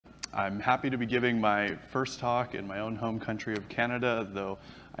I'm happy to be giving my first talk in my own home country of Canada, though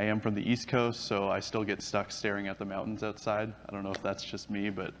I am from the East Coast, so I still get stuck staring at the mountains outside. I don't know if that's just me,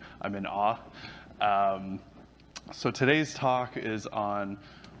 but I'm in awe. So today's talk is on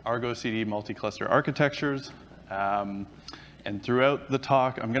Argo CD multi-cluster architectures. And throughout the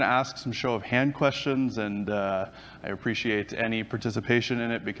talk, I'm going to ask some show of hand questions, and I appreciate any participation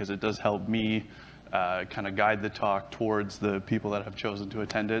in it because it does help me kind of guide the talk towards the people that have chosen to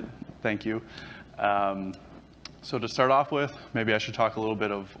attend it. Thank you. So to start off with, maybe I should talk a little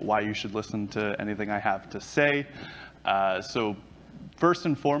bit of why you should listen to anything I have to say. So first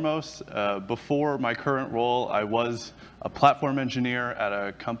and foremost, before my current role, I was a platform engineer at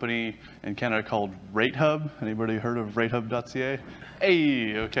a company in Canada called RateHub. Anybody heard of ratehub.ca?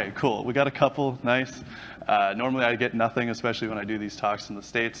 Hey, okay, cool. We got a couple, nice. Normally I get nothing, especially when I do these talks in the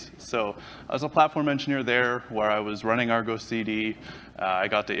States. So I was a platform engineer there where I was running Argo CD. I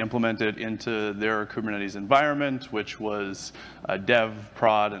got to implement it into their Kubernetes environment, which was a dev,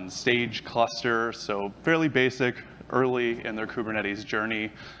 prod, and stage cluster. So fairly basic, early in their Kubernetes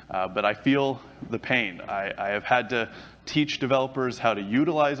journey, but I feel the pain. I have had to teach developers how to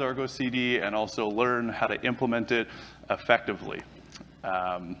utilize Argo CD and also learn how to implement it effectively.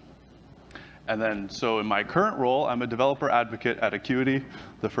 And then, so in my current role, I'm a developer advocate at Akuity,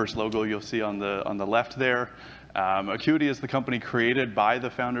 the first logo you'll see on the left there. Akuity is the company created by the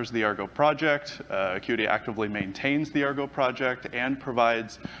founders of the Argo project. Akuity actively maintains the Argo project and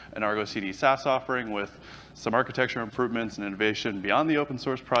provides an Argo CD SaaS offering with some architecture improvements and innovation beyond the open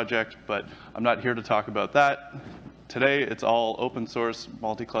source project, but I'm not here to talk about that. Today, it's all open source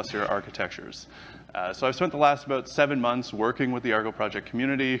multi-cluster architectures. So I've spent the last about 7 months working with the Argo project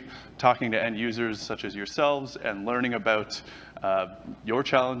community, talking to end users such as yourselves, and learning about your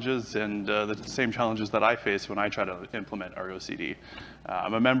challenges and the same challenges that I face when I try to implement Argo CD.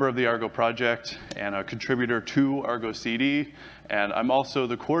 I'm a member of the Argo project and a contributor to Argo CD, and I'm also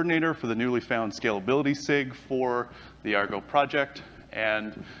the coordinator for the newly found scalability SIG for the Argo project.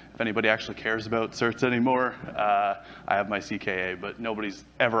 And if anybody actually cares about certs anymore, I have my CKA, but nobody's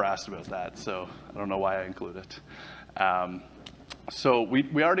ever asked about that, so I don't know why I include it. So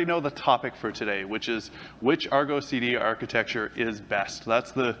we already know the topic for today, which is which Argo CD architecture is best.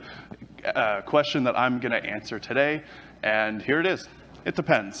 That's the question that I'm going to answer today, and here it is. It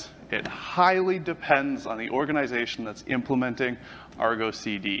depends. It highly depends on the organization that's implementing Argo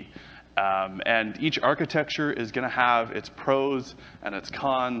CD. And each architecture is going to have its pros and its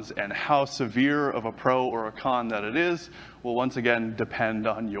cons, and how severe of a pro or a con that it is will once again depend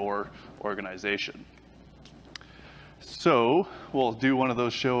on your organization. So we'll do one of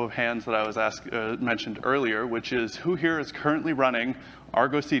those show of hands that I was mentioned earlier, which is who here is currently running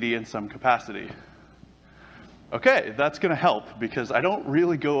Argo CD in some capacity? Okay, that's going to help because I don't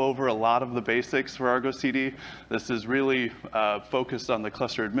really go over a lot of the basics for Argo CD. This is really focused on the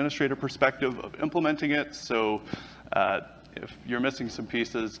cluster administrator perspective of implementing it. So if you're missing some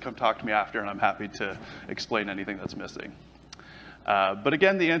pieces, come talk to me after and I'm happy to explain anything that's missing. But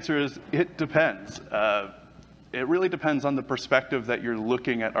again, the answer is it depends. It really depends on the perspective that you're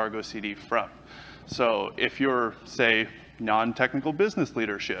looking at Argo CD from. So if you're, say, non-technical business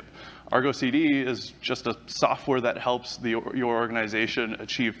leadership, Argo CD is just a software that helps your organization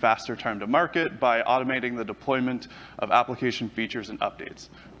achieve faster time to market by automating the deployment of application features and updates.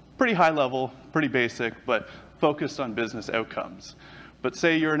 Pretty high level, pretty basic, but focused on business outcomes. But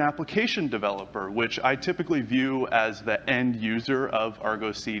say you're an application developer, which I typically view as the end user of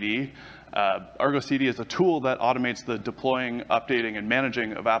Argo CD. Argo CD is a tool that automates the deploying, updating, and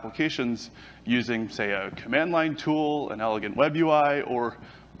managing of applications using, say, a command line tool, an elegant web UI, or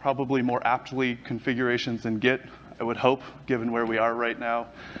probably more aptly configurations in Git, I would hope, given where we are right now.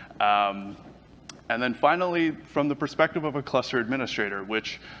 And then finally, from the perspective of a cluster administrator,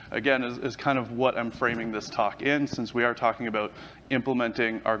 which again is kind of what I'm framing this talk in, since we are talking about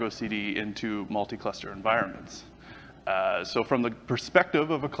implementing Argo CD into multi-cluster environments. So from the perspective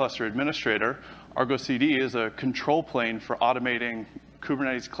of a cluster administrator, Argo CD is a control plane for automating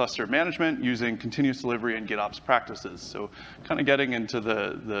Kubernetes cluster management using continuous delivery and GitOps practices. So kind of getting into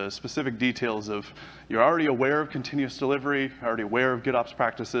the specific details of, you're already aware of continuous delivery, already aware of GitOps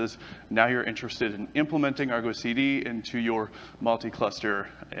practices, now you're interested in implementing Argo CD into your multi-cluster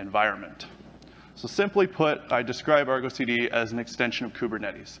environment. So simply put, I describe Argo CD as an extension of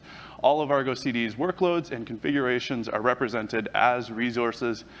Kubernetes. All of Argo CD's workloads and configurations are represented as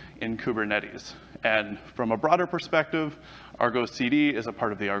resources in Kubernetes. And from a broader perspective, Argo CD is a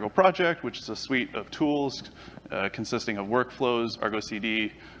part of the Argo project, which is a suite of tools consisting of workflows, Argo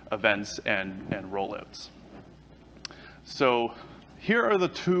CD, events, and rollouts. So here are the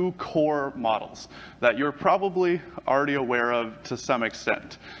two core models that you're probably already aware of to some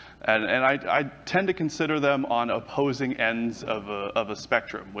extent. And I tend to consider them on opposing ends of a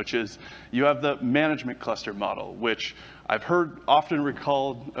spectrum, which is you have the management cluster model, which I've heard often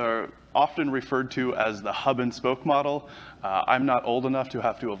referred to as the hub and spoke model. I'm not old enough to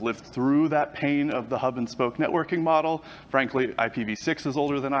have lived through that pain of the hub and spoke networking model. Frankly, IPv6 is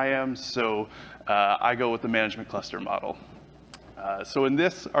older than I am, so I go with the management cluster model. So in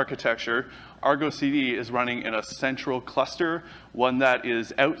this architecture, Argo CD is running in a central cluster, one that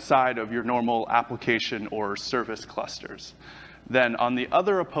is outside of your normal application or service clusters. Then on the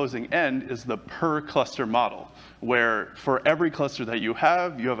other opposing end is the per cluster model, where for every cluster that you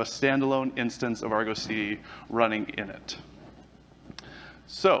have a standalone instance of Argo CD running in it.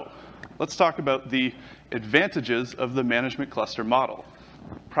 So let's talk about the advantages of the management cluster model.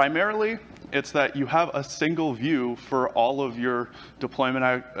 Primarily, it's that you have a single view for all of your deployment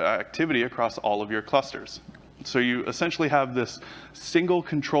activity across all of your clusters. So you essentially have this single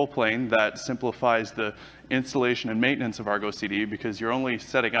control plane that simplifies the installation and maintenance of Argo CD because you're only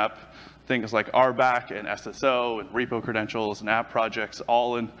setting up things like RBAC and SSO and repo credentials and app projects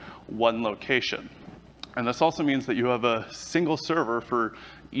all in one location. And this also means that you have a single server for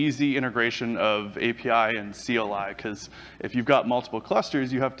easy integration of API and CLI, because if you've got multiple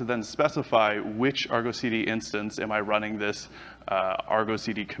clusters, you have to then specify which Argo CD instance am I running this Argo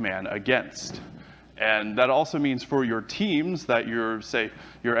CD command against. And that also means for your teams that say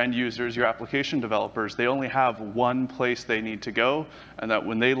your end users, your application developers, they only have one place they need to go, and that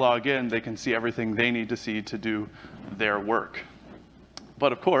when they log in, they can see everything they need to see to do their work.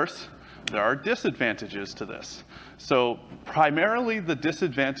 But of course, there are disadvantages to this. So primarily the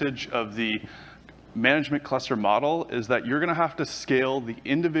disadvantage of the management cluster model is that you're going to have to scale the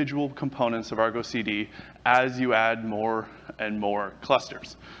individual components of Argo CD as you add more and more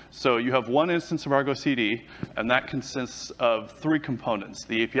clusters. So you have one instance of Argo CD, and that consists of three components: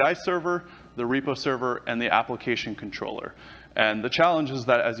 the API server, the repo server, and the application controller. And the challenge is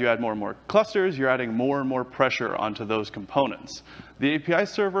that as you add more and more clusters, you're adding more and more pressure onto those components. The API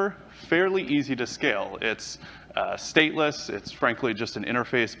server, fairly easy to scale. It's stateless. It's frankly just an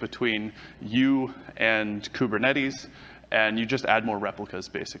interface between you and Kubernetes, and you just add more replicas,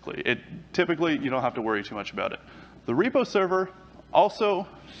 basically. Typically, you don't have to worry too much about it. The repo server, also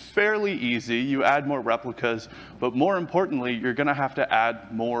fairly easy. You add more replicas, but more importantly, you're going to have to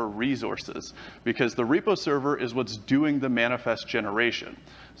add more resources because the repo server is what's doing the manifest generation.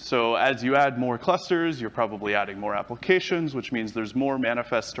 So as you add more clusters, you're probably adding more applications, which means there's more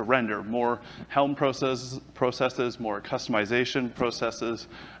manifests to render, more Helm processes, more customization processes,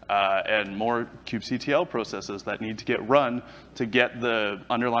 and more kubectl processes that need to get run to get the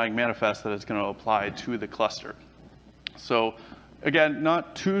underlying manifest that it's going to apply to the cluster. So again,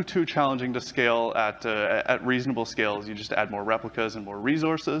 not too challenging to scale at reasonable scales. You just add more replicas and more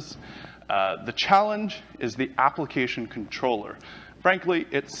resources. The challenge is the application controller. Frankly,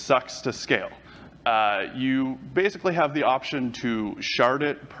 it sucks to scale. You basically have the option to shard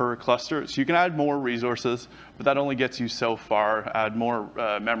it per cluster. So you can add more resources, but that only gets you so far, add more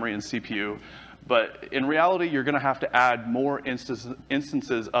memory and CPU. But in reality, you're going to have to add more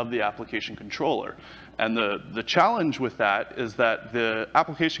instances of the application controller. And the challenge with that is that the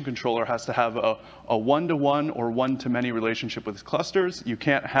application controller has to have a one-to-one or one-to-many relationship with clusters. You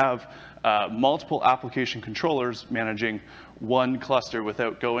can't have multiple application controllers managing one cluster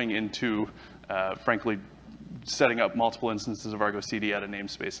without going into, frankly, setting up multiple instances of Argo CD at a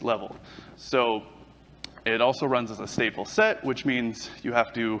namespace level. So it also runs as a stateful set, which means you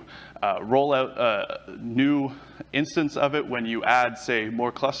have to roll out a new instance of it when you add, say,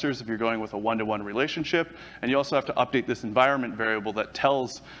 more clusters if you're going with a one-to-one relationship. And you also have to update this environment variable that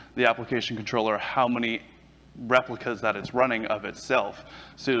tells the application controller how many replicas that it's running of itself.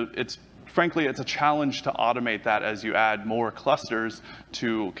 So frankly, it's a challenge to automate that as you add more clusters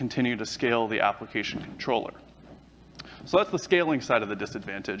to continue to scale the application controller. So that's the scaling side of the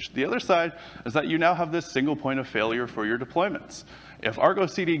disadvantage. The other side is that you now have this single point of failure for your deployments. If Argo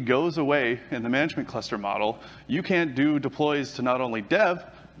CD goes away in the management cluster model, you can't do deploys to not only dev,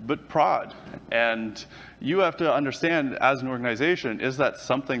 but prod. And you have to understand as an organization, is that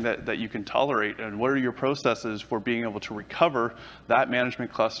something that you can tolerate? And what are your processes for being able to recover that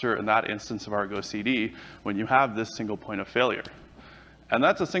management cluster and that instance of Argo CD when you have this single point of failure? And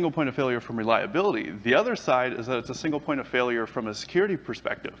that's a single point of failure from reliability. The other side is that it's a single point of failure from a security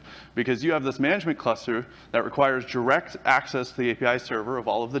perspective, because you have this management cluster that requires direct access to the API server of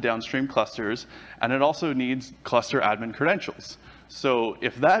all of the downstream clusters, and it also needs cluster admin credentials. So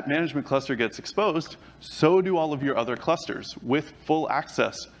if that management cluster gets exposed, so do all of your other clusters with full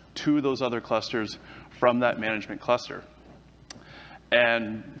access to those other clusters from that management cluster.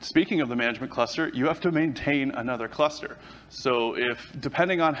 And speaking of the management cluster, you have to maintain another cluster. So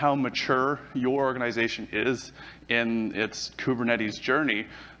depending on how mature your organization is in its Kubernetes journey,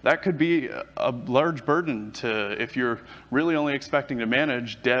 that could be a large burden if you're really only expecting to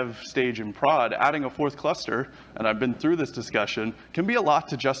manage dev, stage, and prod. Adding a fourth cluster, and I've been through this discussion, can be a lot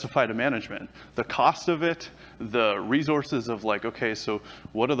to justify to management. The cost of it, the resources of like, okay, so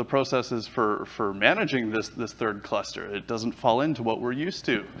what are the processes for managing this third cluster? It doesn't fall into what we're used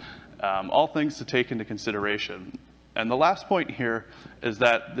to. All things to take into consideration. And the last point here is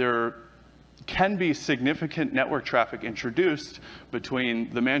that there can be significant network traffic introduced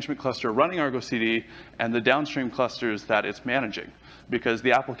between the management cluster running Argo CD and the downstream clusters that it's managing, because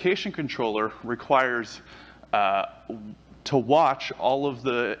the application controller requires to watch all of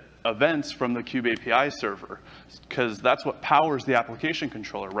the events from the Kube API server, because that's what powers the application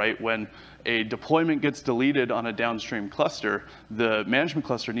controller, right? When a deployment gets deleted on a downstream cluster, the management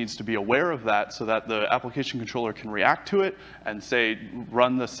cluster needs to be aware of that so that the application controller can react to it and say,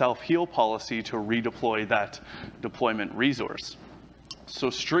 run the self-heal policy to redeploy that deployment resource.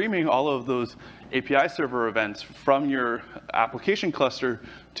 So streaming all of those API server events from your application cluster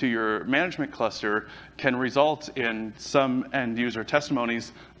to your management cluster can result in some end user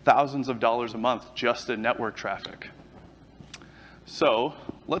testimonies thousands of dollars a month just in network traffic. So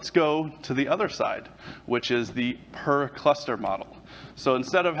let's go to the other side, which is the per cluster model. So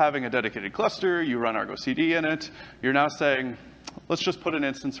instead of having a dedicated cluster, you run Argo CD in it, you're now saying, let's just put an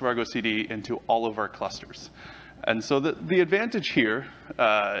instance of Argo CD into all of our clusters. And so the advantage here,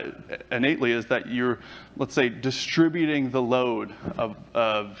 innately, is that you're, let's say, distributing the load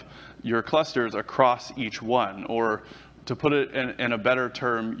of your clusters across each one, or to put it in a better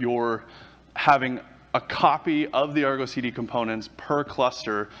term, you're having a copy of the Argo CD components per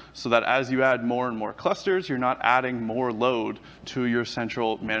cluster so that as you add more and more clusters, you're not adding more load to your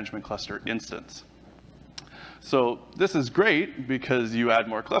central management cluster instance. So this is great because you add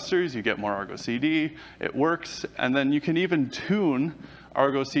more clusters, you get more Argo CD, it works, and then you can even tune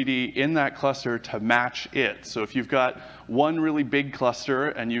Argo CD in that cluster to match it. So if you've got one really big cluster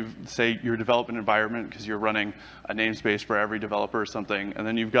and you say your development environment, because you're running a namespace for every developer or something, and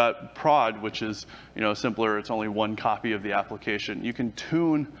then you've got prod, which is simpler, it's only one copy of the application, you can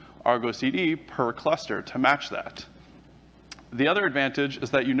tune Argo CD per cluster to match that. The other advantage is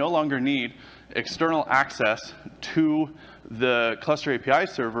that you no longer need external access to the cluster API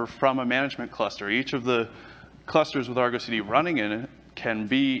server from a management cluster. Each of the clusters with Argo CD running in it can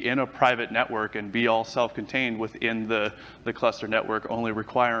be in a private network and be all self-contained within the cluster network, only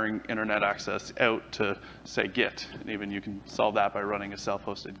requiring internet access out to, say, Git. And even you can solve that by running a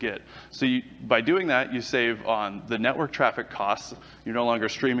self-hosted Git. So by doing that, you save on the network traffic costs. You're no longer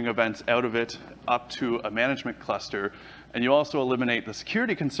streaming events out of it up to a management cluster. And you also eliminate the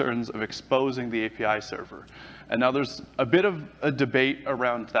security concerns of exposing the API server. And now there's a bit of a debate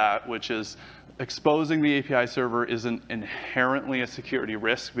around that, which is exposing the API server isn't inherently a security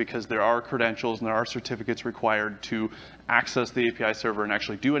risk because there are credentials and there are certificates required to access the API server and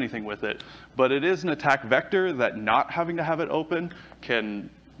actually do anything with it. But it is an attack vector that not having to have it open can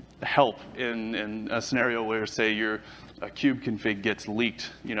help in a scenario where, say, a kube config gets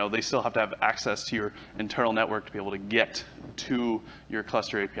leaked. They still have to have access to your internal network to be able to get to your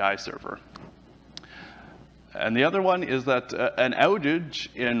cluster API server. And the other one is that an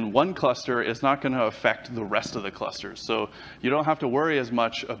outage in one cluster is not going to affect the rest of the clusters. So you don't have to worry as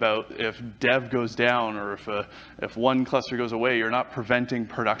much about if dev goes down or if one cluster goes away, you're not preventing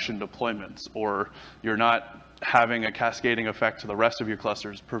production deployments, or you're not having a cascading effect to the rest of your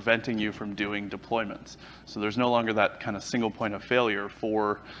clusters, preventing you from doing deployments. So there's no longer that kind of single point of failure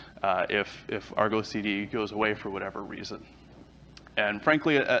for if Argo CD goes away for whatever reason. And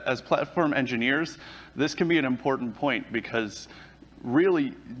frankly, as platform engineers, this can be an important point because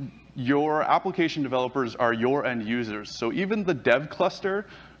really your application developers are your end users. So even the dev cluster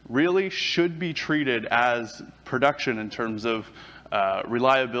really should be treated as production in terms of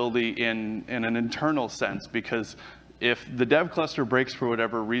reliability in an internal sense, because if the dev cluster breaks for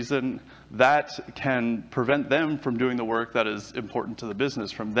whatever reason, that can prevent them from doing the work that is important to the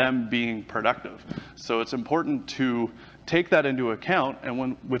business, from them being productive. So it's important to take that into account,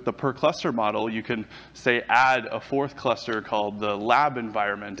 and with the per cluster model, you can, say, add a fourth cluster called the lab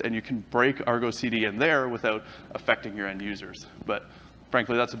environment, and you can break Argo CD in there without affecting your end users. But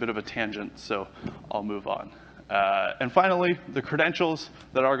frankly, that's a bit of a tangent, so I'll move on. And finally, the credentials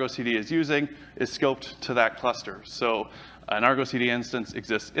that Argo CD is using is scoped to that cluster. So an Argo CD instance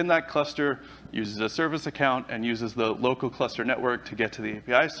exists in that cluster, uses a service account, and uses the local cluster network to get to the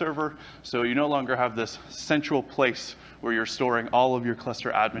API server. So you no longer have this central place where you're storing all of your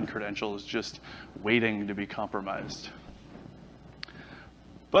cluster admin credentials just waiting to be compromised.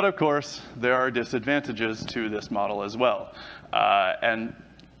 But of course, there are disadvantages to this model as well. And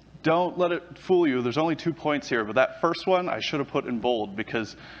don't let it fool you. There's only 2 points here, but that first one I should have put in bold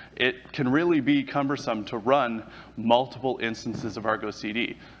because it can really be cumbersome to run multiple instances of Argo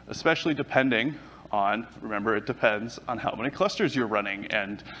CD, especially depending on, remember, it depends on how many clusters you're running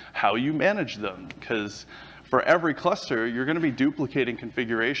and how you manage them. Because for every cluster, you're going to be duplicating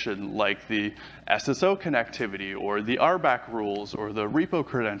configuration like the SSO connectivity or the RBAC rules or the repo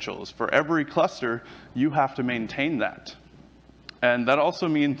credentials. For every cluster, you have to maintain that. And that also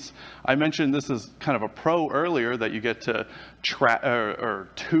means, I mentioned this as kind of a pro earlier, that you get to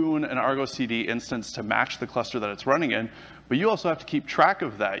tune an Argo CD instance to match the cluster that it's running in, but you also have to keep track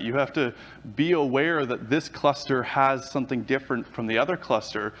of that. You have to be aware that this cluster has something different from the other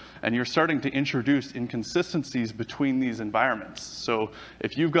cluster, and you're starting to introduce inconsistencies between these environments. So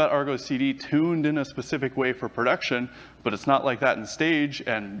if you've got Argo CD tuned in a specific way for production, but it's not like that in stage,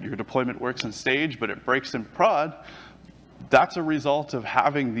 and your deployment works in stage, but it breaks in prod, that's a result of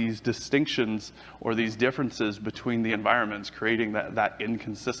having these distinctions or these differences between the environments, creating that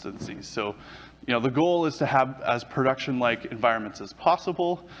inconsistency. So, you know, the goal is to have as production-like environments as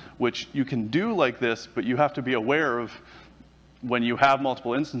possible, which you can do like this, but you have to be aware of when you have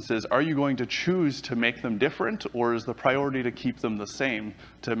multiple instances, are you going to choose to make them different, or is the priority to keep them the same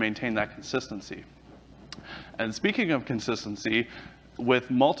to maintain that consistency? And speaking of consistency,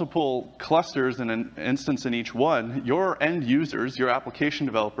 with multiple clusters and an instance in each one, your end users, your application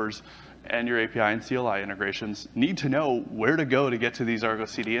developers, and your API and CLI integrations need to know where to go to get to these Argo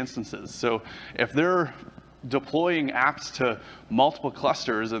CD instances. So if they're deploying apps to multiple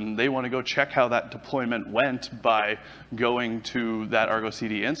clusters and they want to go check how that deployment went by going to that Argo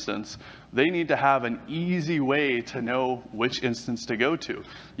CD instance, they need to have an easy way to know which instance to go to.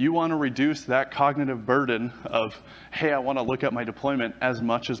 You want to reduce that cognitive burden of, hey, I want to look at my deployment as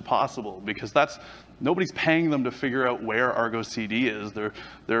much as possible, because nobody's paying them to figure out where Argo CD is.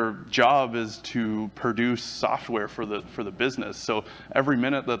 Their job is to produce software for the business. So every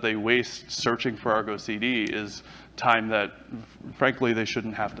minute that they waste searching for Argo CD is time that, frankly, they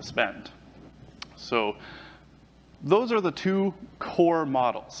shouldn't have to spend. So those are the 2 core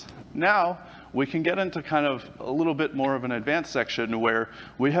models. Now we can get into kind of a little bit more of an advanced section where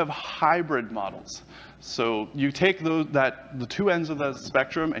we have hybrid models. So you take the 2 ends of the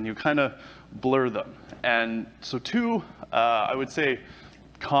spectrum and you kind of blur them. And so 2, I would say,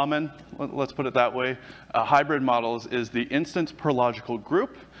 common, let's put it that way, hybrid models is the instance per logical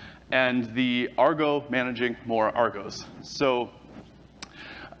group and the Argo managing more Argos. So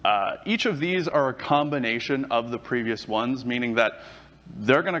each of these are a combination of the previous ones, meaning that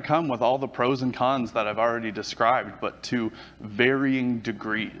they're going to come with all the pros and cons that I've already described, but to varying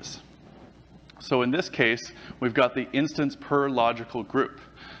degrees. So in this case, we've got the instance per logical group.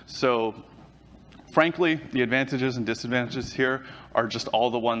 So frankly, the advantages and disadvantages here are just all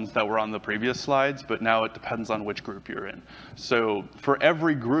the ones that were on the previous slides, but now it depends on which group you're in. So for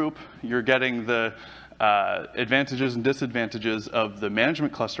every group, you're getting the advantages and disadvantages of the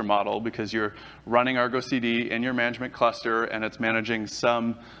management cluster model, because you're running Argo CD in your management cluster and it's managing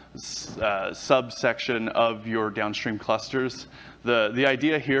some subsection of your downstream clusters. The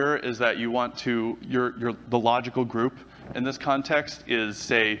idea here is that you want to, the logical group in this context is,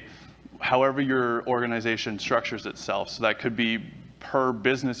 say, however your organization structures itself. So that could be per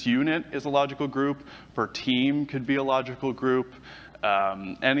business unit is a logical group, per team could be a logical group,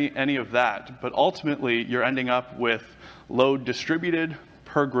 any of that. But ultimately, you're ending up with load distributed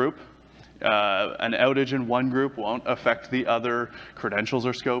per group. An outage in one group won't affect the other. Credentials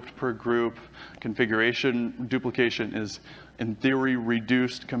are scoped per group. Configuration duplication is, in theory,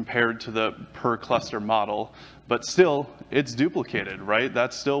 reduced compared to the per cluster model. But still, it's duplicated, right?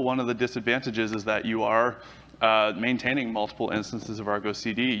 That's still one of the disadvantages, is that you are maintaining multiple instances of Argo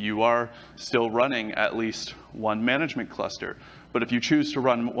CD. You are still running at least one management cluster. But if you choose to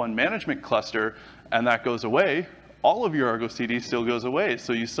run one management cluster and that goes away, all of your Argo CD still goes away.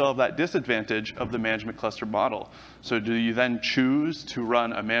 So you still have that disadvantage of the management cluster model. So do you then choose to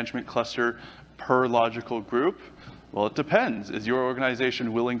run a management cluster per logical group? Well, it depends. Is your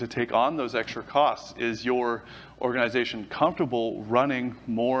organization willing to take on those extra costs? Is your organization comfortable running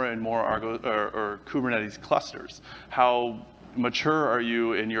more and more Argo or Kubernetes clusters? How mature are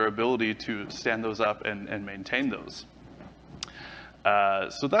you in your ability to stand those up and maintain those?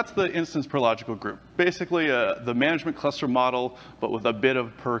 So that's the instance per logical group. Basically, the management cluster model, but with a bit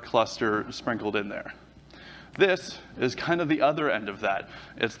of per cluster sprinkled in there. This is kind of the other end of that.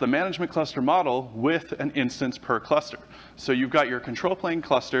 It's the management cluster model with an instance per cluster. So you've got your control plane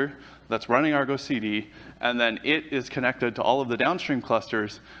cluster that's running Argo CD, and then it is connected to all of the downstream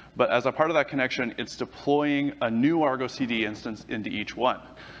clusters, but as a part of that connection, it's deploying a new Argo CD instance into each one.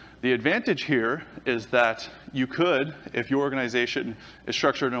 The advantage here is that you could, if your organization is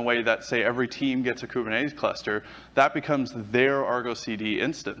structured in a way that, say, every team gets a Kubernetes cluster, that becomes their Argo CD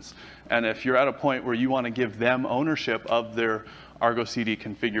instance. And if you're at a point where you want to give them ownership of their Argo CD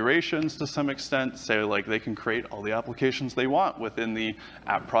configurations to some extent, say like they can create all the applications they want within the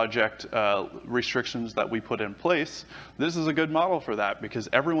app project restrictions that we put in place, this is a good model for that because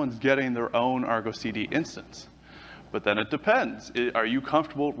everyone's getting their own Argo CD instance. But then it depends. Are you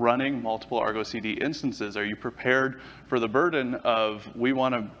comfortable running multiple Argo CD instances? Are you prepared for the burden of, we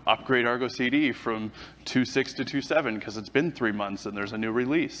want to upgrade Argo CD from 2.6 to 2.7 because it's been 3 months and there's a new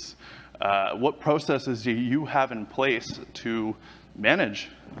release? What processes do you have in place to manage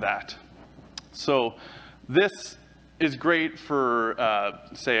that? So this is great for,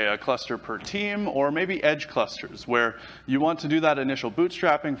 say, a cluster per team, or maybe edge clusters, where you want to do that initial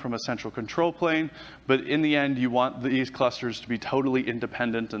bootstrapping from a central control plane, but in the end, you want these clusters to be totally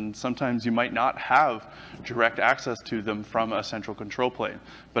independent, and sometimes you might not have direct access to them from a central control plane.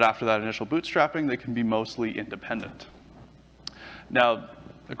 But after that initial bootstrapping, they can be mostly independent. Now,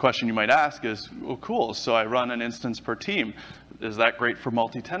 the question you might ask is, well, cool, so I run an instance per team. Is that great for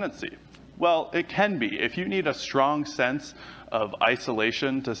multi-tenancy? Well, it can be. If you need a strong sense of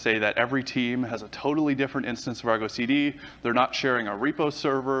isolation to say that every team has a totally different instance of Argo CD, they're not sharing a repo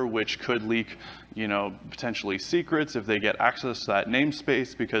server, which could leak, potentially secrets if they get access to that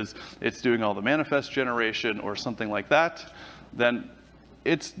namespace because it's doing all the manifest generation or something like that, then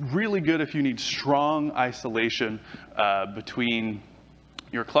it's really good if you need strong isolation between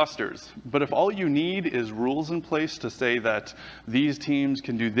your clusters. But if all you need is rules in place to say that these teams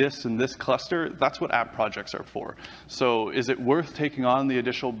can do this in this cluster, that's what app projects are for. So is it worth taking on the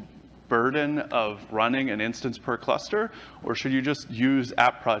additional burden of running an instance per cluster, or should you just use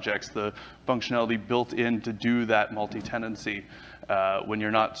app projects, the functionality built in to do that multi-tenancy when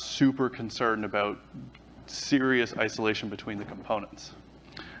you're not super concerned about serious isolation between the components?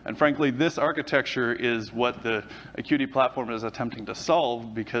 And frankly, this architecture is what the Akuity platform is attempting to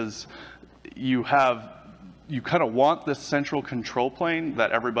solve, because you kind of want this central control plane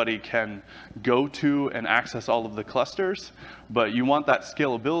that everybody can go to and access all of the clusters, but you want that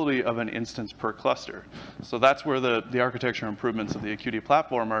scalability of an instance per cluster. So that's where the architecture improvements of the Akuity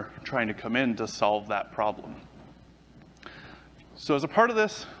platform are trying to come in to solve that problem. So as a part of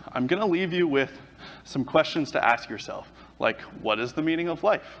this, I'm going to leave you with some questions to ask yourself. Like, what is the meaning of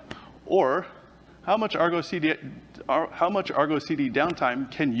life? Or, how much Argo CD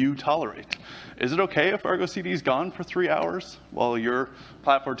downtime can you tolerate? Is it okay if Argo CD is gone for 3 hours while your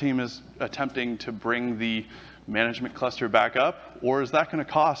platform team is attempting to bring the management cluster back up? Or is that going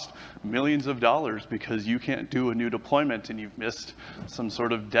to cost millions of dollars because you can't do a new deployment and you've missed some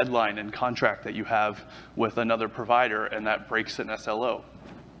sort of deadline and contract that you have with another provider and that breaks an SLO?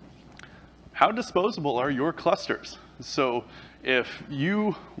 How disposable are your clusters? So if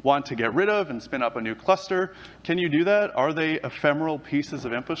you want to get rid of and spin up a new cluster, can you do that? Are they ephemeral pieces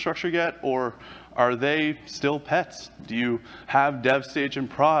of infrastructure yet, or are they still pets? Do you have dev stage and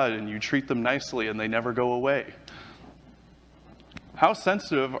prod and you treat them nicely and they never go away? How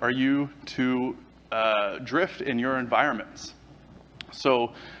sensitive are you to drift in your environments?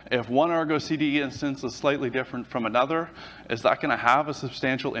 So if one Argo CD instance is slightly different from another, is that going to have a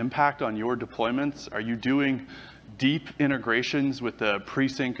substantial impact on your deployments? Are you doing deep integrations with the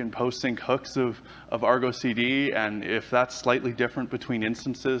pre-sync and post-sync hooks of Argo CD? And if that's slightly different between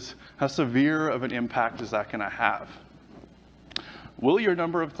instances, how severe of an impact is that going to have? Will your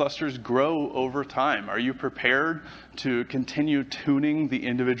number of clusters grow over time? Are you prepared to continue tuning the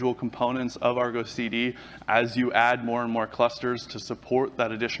individual components of Argo CD as you add more and more clusters to support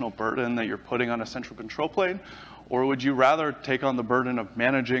that additional burden that you're putting on a central control plane? Or would you rather take on the burden of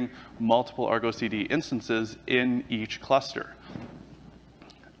managing multiple Argo CD instances in each cluster?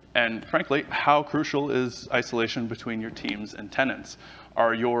 And frankly, how crucial is isolation between your teams and tenants?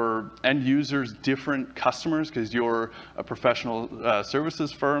 Are your end users different customers because you're a professional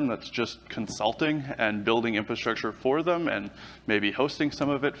services firm that's just consulting and building infrastructure for them and maybe hosting some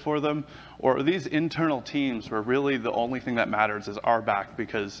of it for them? Or are these internal teams where really the only thing that matters is RBAC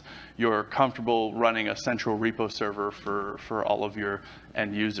because you're comfortable running a central repo server for all of your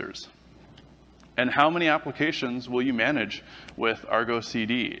end users? And how many applications will you manage with Argo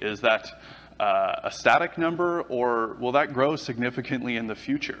CD? Is that a static number, or will that grow significantly in the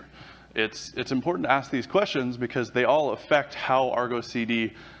future? It's important to ask these questions because they all affect how Argo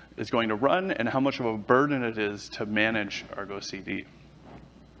CD is going to run and how much of a burden it is to manage Argo CD.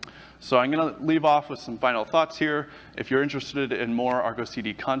 So I'm going to leave off with some final thoughts here. If you're interested in more Argo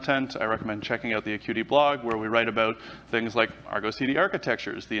CD content, I recommend checking out the Akuity blog, where we write about things like Argo CD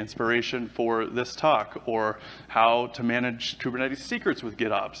architectures, the inspiration for this talk, or how to manage Kubernetes secrets with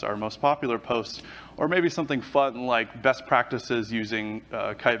GitOps, our most popular post, or maybe something fun like best practices using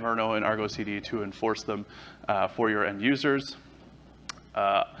Kyverno and Argo CD to enforce them for your end users.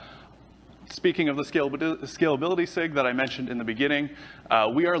 Speaking of the scalability SIG that I mentioned in the beginning,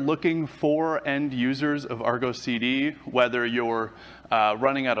 we are looking for end users of Argo CD, whether you're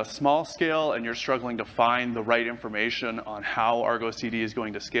running at a small scale and you're struggling to find the right information on how Argo CD is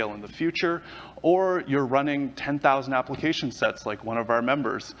going to scale in the future, or you're running 10,000 application sets like one of our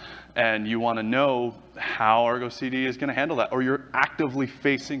members, and you want to know how Argo CD is going to handle that, or you're actively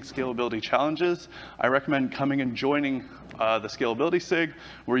facing scalability challenges, I recommend coming and joining the scalability SIG,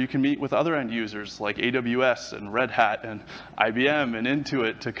 where you can meet with other end users like AWS and Red Hat and IBM and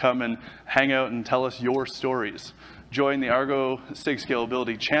Intuit to come and hang out and tell us your stories. Join the Argo SIG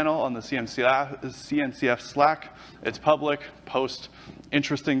scalability channel on the CNCF Slack. It's public. Post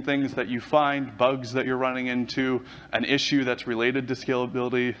interesting things that you find, bugs that you're running into, an issue that's related to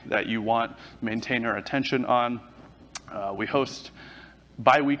scalability that you want maintainer attention on. We host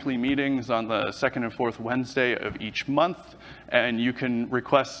bi-weekly meetings on the second and fourth Wednesday of each month, and you can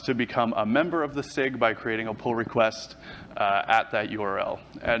request to become a member of the SIG by creating a pull request at that URL.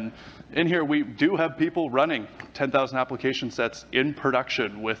 And in here, we do have people running 10,000 application sets in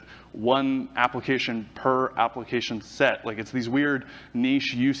production with one application per application set. Like, it's these weird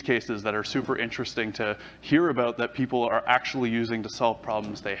niche use cases that are super interesting to hear about that people are actually using to solve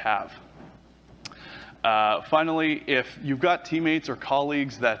problems they have. Finally, if you've got teammates or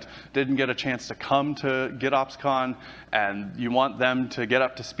colleagues that didn't get a chance to come to GitOpsCon and you want them to get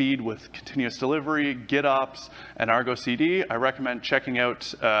up to speed with continuous delivery, GitOps, and Argo CD, I recommend checking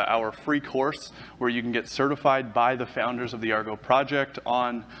out our free course where you can get certified by the founders of the Argo project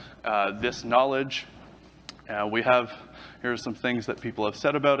on this knowledge. Here are some things that people have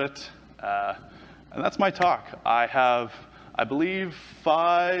said about it. And that's my talk. I have, I believe,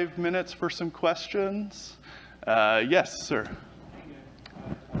 5 minutes for some questions. Yes, sir.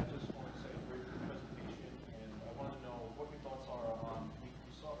 I just want to say great presentation, and I want to know what your thoughts are on, we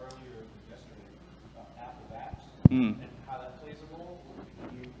saw earlier yesterday app of apps and how that plays a role.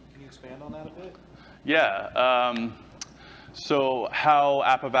 Can you expand on that a bit? Yeah. So how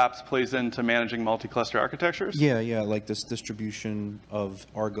app of apps plays into managing multi-cluster architectures? Yeah, like this distribution of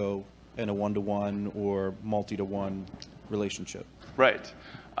Argo in a one-to-one or multi-to-one relationship. Right.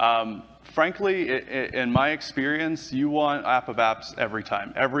 Frankly, in my experience, you want app of apps every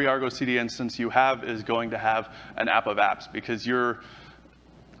time. Every Argo CD instance you have is going to have an app of apps because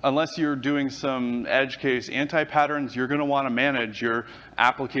unless you're doing some edge case anti-patterns, you're going to want to manage your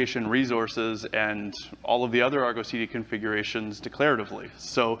application resources and all of the other Argo CD configurations declaratively.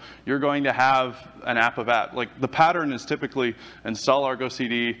 So you're going to have an app of app. Like, the pattern is typically install Argo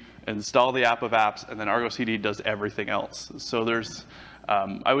CD, install the app of apps, and then Argo CD does everything else. So there's,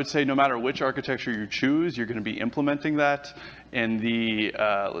 I would say no matter which architecture you choose, you're going to be implementing that. In the,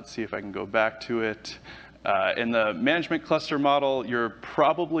 let's see if I can go back to it. In the management cluster model, you're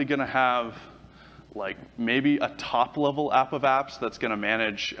probably going to have like maybe a top level app of apps that's going to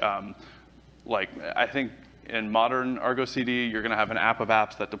manage, like, I think in modern Argo CD, you're going to have an app of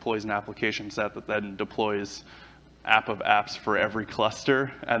apps that deploys an application set that then deploys app of apps for every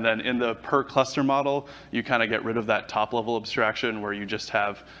cluster. And then in the per cluster model, you kind of get rid of that top level abstraction where you just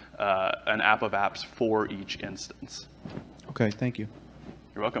have an app of apps for each instance. Okay, thank you.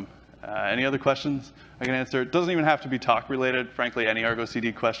 You're welcome. Any other questions I can answer? It doesn't even have to be talk related. Frankly, any Argo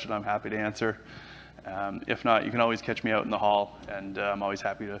CD question I'm happy to answer. If not, you can always catch me out in the hall, and I'm always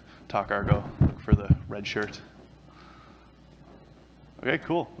happy to talk Argo. Look for the red shirt. Okay,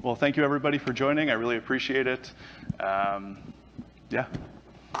 cool. Well, thank you everybody for joining. I really appreciate it. Yeah.